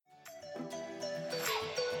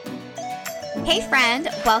Hey friend,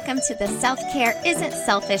 welcome to the Self-Care Isn't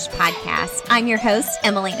Selfish podcast. I'm your host,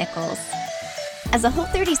 Emily Nichols. As a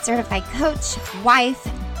Whole30 certified coach, wife,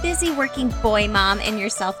 busy working boy mom, and your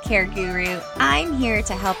self-care guru, I'm here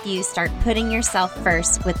to help you start putting yourself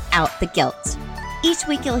first without the guilt. Each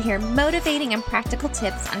week you'll hear motivating and practical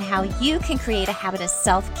tips on how you can create a habit of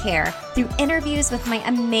self-care through interviews with my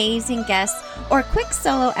amazing guests or quick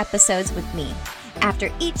solo episodes with me.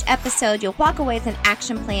 After each episode, you'll walk away with an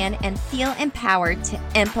action plan and feel empowered to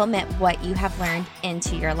implement what you have learned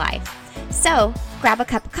into your life. So grab a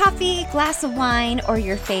cup of coffee, glass of wine, or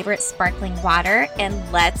your favorite sparkling water,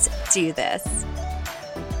 and let's do this.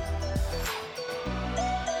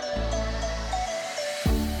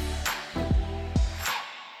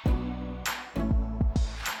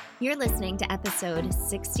 You're listening to episode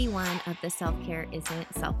 61 of the Self-Care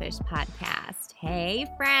Isn't Selfish podcast. Hey,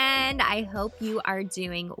 friend, I hope you are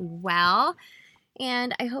doing well,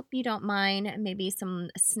 and I hope you don't mind maybe some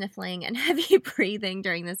sniffling and heavy breathing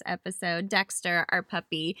during this episode. Dexter, our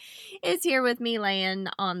puppy, is here with me laying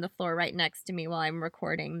on the floor right next to me while I'm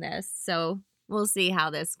recording this, so we'll see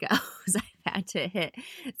how this goes. I've had to hit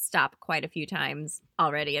stop quite a few times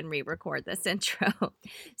already and re-record this intro.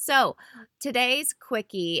 So today's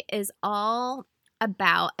quickie is all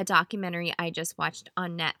about a documentary I just watched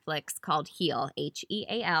on Netflix called Heal,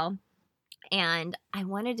 Heal. And I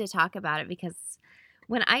wanted to talk about it because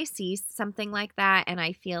when I see something like that and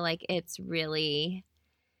I feel like it's really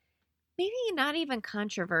maybe not even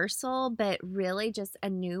controversial, but really just a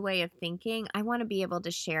new way of thinking, I want to be able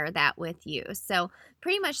to share that with you. So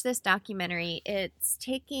pretty much this documentary, it's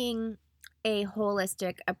taking a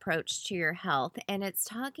holistic approach to your health, and it's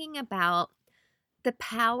talking about the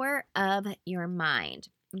power of your mind,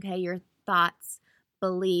 okay? Your thoughts,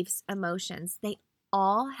 beliefs, emotions, they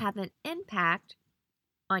all have an impact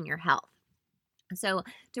on your health. So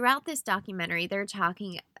throughout this documentary, they're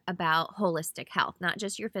talking about holistic health, not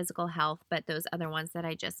just your physical health, but those other ones that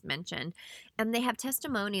I just mentioned. And they have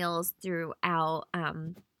testimonials throughout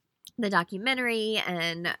the documentary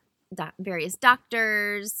and various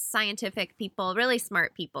doctors, scientific people, really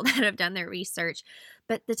smart people that have done their research.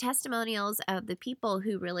 But the testimonials of the people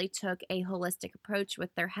who really took a holistic approach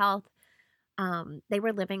with their health, they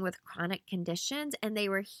were living with chronic conditions and they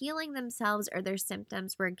were healing themselves, or their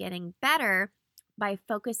symptoms were getting better by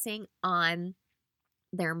focusing on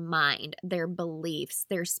their mind, their beliefs,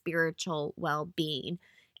 their spiritual well-being.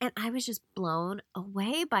 And I was just blown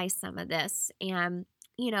away by some of this. And,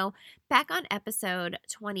 back on episode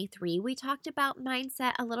 23, we talked about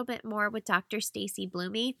mindset a little bit more with Dr. Stacy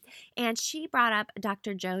Blumey, and she brought up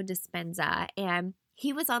Dr. Joe Dispenza, and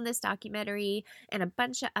he was on this documentary and a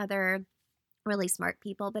bunch of other really smart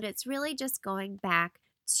people, but it's really just going back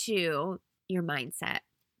to your mindset,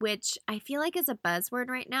 which I feel like is a buzzword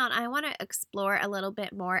right now. And I want to explore a little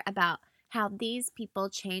bit more about how these people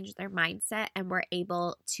changed their mindset and were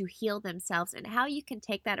able to heal themselves, and how you can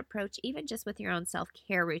take that approach even just with your own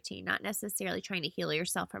self-care routine, not necessarily trying to heal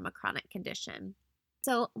yourself from a chronic condition.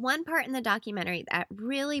 So one part in the documentary that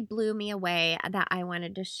really blew me away that I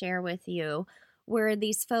wanted to share with you were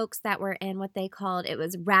these folks that were in what they called, it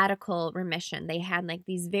was radical remission. They had like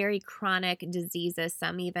these very chronic diseases.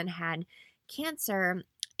 Some even had cancer,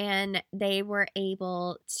 and they were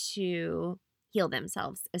able to heal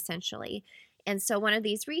themselves essentially. And so one of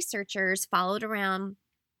these researchers followed around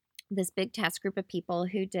this big test group of people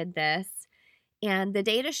who did this, and the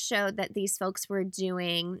data showed that these folks were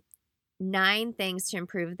doing 9 things to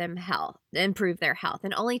improve their health,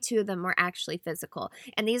 and only 2 of them were actually physical.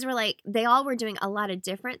 And these were they all were doing a lot of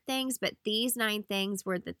different things, but these 9 things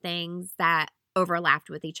were the things that overlapped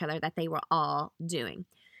with each other that they were all doing.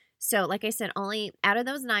 So like I said, only out of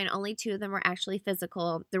those 9, only 2 of them were actually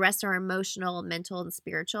physical. The rest are emotional, mental, and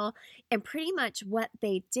spiritual. And pretty much what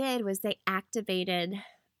they did was they activated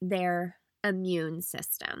their immune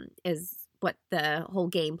system, is what the whole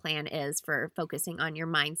game plan is for focusing on your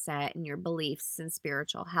mindset and your beliefs and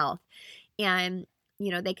spiritual health. And,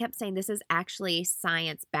 they kept saying this is actually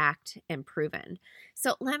science-backed and proven.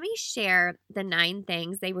 So let me share the 9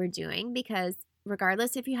 things they were doing, because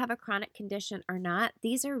regardless if you have a chronic condition or not,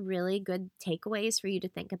 these are really good takeaways for you to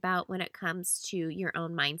think about when it comes to your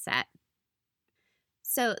own mindset.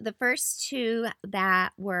 So the first 2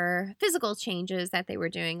 that were physical changes that they were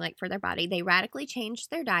doing, like for their body, they radically changed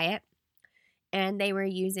their diet, and they were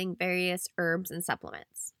using various herbs and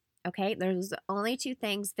supplements. Okay, there's only 2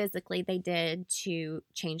 things physically they did to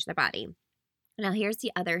change their body. Now here's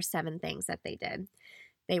the other 7 things that they did.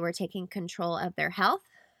 They were taking control of their health.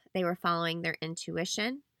 They were following their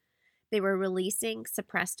intuition. They were releasing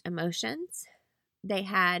suppressed emotions. They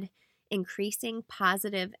had increasing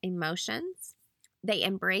positive emotions. They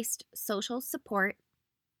embraced social support.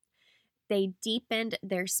 They deepened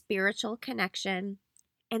their spiritual connection,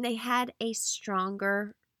 and they had a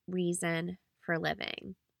stronger reason for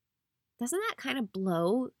living. Doesn't that kind of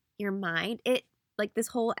blow your mind? Like this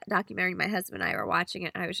whole documentary, my husband and I were watching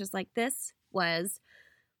it, and I was just like, this was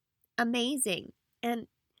amazing. And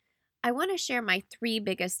I want to share my 3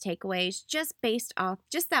 biggest takeaways just based off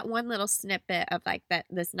just that one little snippet of like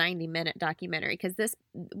this 90-minute documentary, because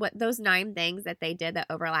those 9 things that they did that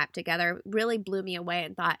overlap together really blew me away,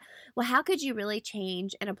 and thought, well, how could you really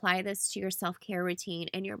change and apply this to your self-care routine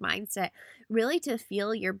and your mindset really to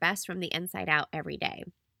feel your best from the inside out every day?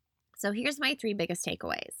 So here's my 3 biggest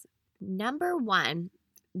takeaways. Number 1,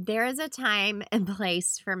 there is a time and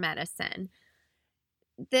place for medicine.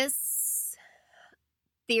 This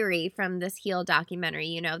theory from this Heal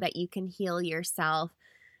documentary, that you can heal yourself,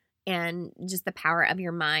 and just the power of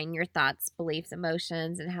your mind, your thoughts, beliefs,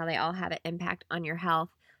 emotions, and how they all have an impact on your health,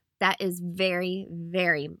 that is very,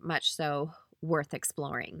 very much so worth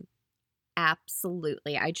exploring.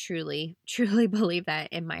 Absolutely. I truly, truly believe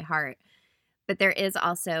that in my heart. But there is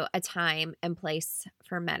also a time and place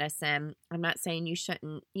for medicine. I'm not saying you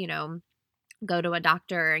shouldn't, go to a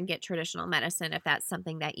doctor and get traditional medicine if that's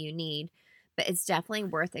something that you need. But it's definitely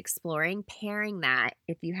worth exploring, pairing that,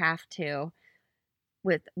 if you have to,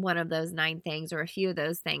 with one of those 9 things or a few of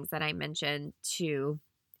those things that I mentioned, to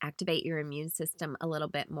activate your immune system a little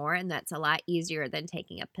bit more. And that's a lot easier than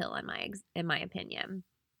taking a pill, in my opinion.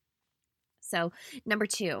 So, number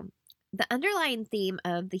 2, the underlying theme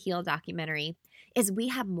of the Heal documentary is we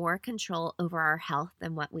have more control over our health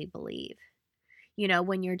than what we believe.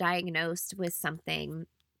 When you're diagnosed with something,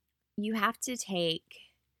 you have to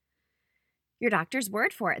take your doctor's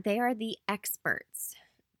word for it. They are the experts.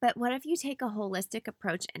 But what if you take a holistic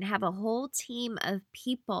approach and have a whole team of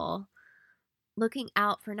people looking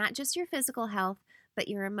out for not just your physical health, but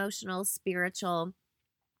your emotional, spiritual,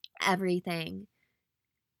 everything,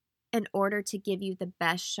 in order to give you the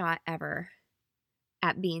best shot ever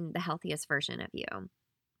at being the healthiest version of you?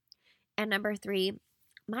 And number 3,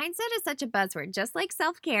 mindset is such a buzzword, just like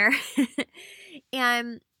self-care.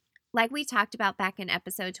 And like we talked about back in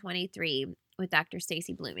episode 23 with Dr.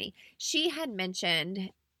 Stacy Bloomy, she had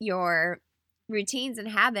mentioned your routines and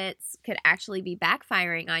habits could actually be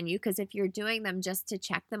backfiring on you, because if you're doing them just to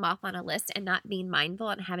check them off on a list and not being mindful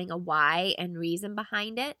and having a why and reason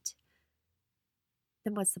behind it,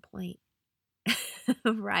 then what's the point?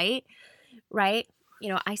 Right?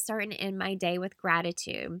 I start and end my day with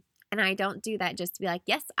gratitude. And I don't do that just to be like,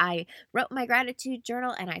 yes, I wrote my gratitude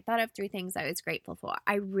journal and I thought of 3 things I was grateful for.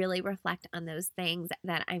 I really reflect on those things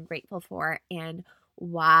that I'm grateful for and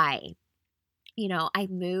why. I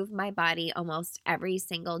move my body almost every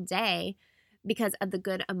single day because of the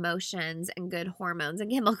good emotions and good hormones and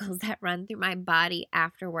chemicals that run through my body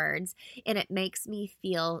afterwards. And it makes me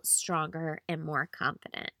feel stronger and more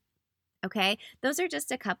confident. Okay? Those are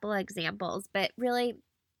just a couple of examples, but really,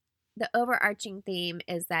 the overarching theme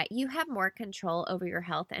is that you have more control over your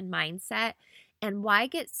health and mindset. And why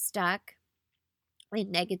get stuck in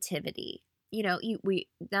negativity?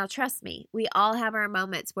 Now trust me, we all have our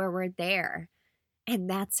moments where we're there, and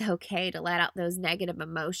that's okay to let out those negative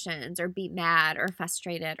emotions or be mad or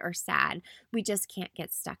frustrated or sad. We just can't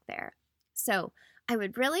get stuck there. So I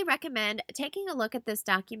would really recommend taking a look at this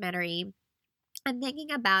documentary and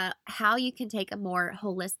thinking about how you can take a more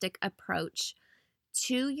holistic approach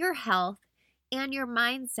to your health and your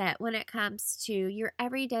mindset when it comes to your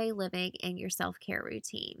everyday living and your self-care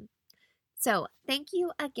routine. So thank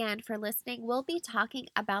you again for listening. We'll be talking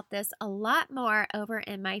about this a lot more over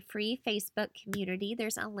in my free Facebook community.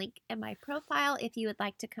 There's a link in my profile if you would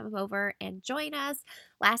like to come over and join us.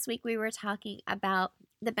 Last week we were talking about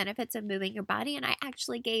the benefits of moving your body, and I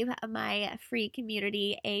actually gave my free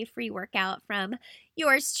community a free workout from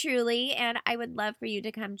yours truly, and I would love for you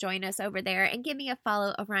to come join us over there and give me a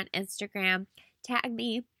follow over on Instagram. Tag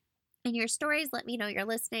me in your stories. Let me know you're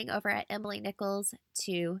listening over at Emily Nichols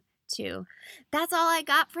 22. That's all I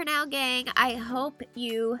got for now, gang. I hope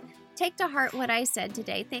you take to heart what I said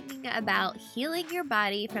today, thinking about healing your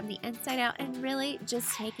body from the inside out and really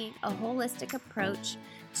just taking a holistic approach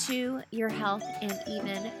to your health and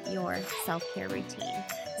even your self-care routine.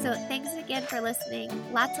 So thanks again for listening.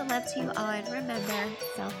 Lots of love to you all. And remember,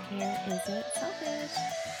 self-care isn't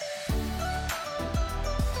selfish.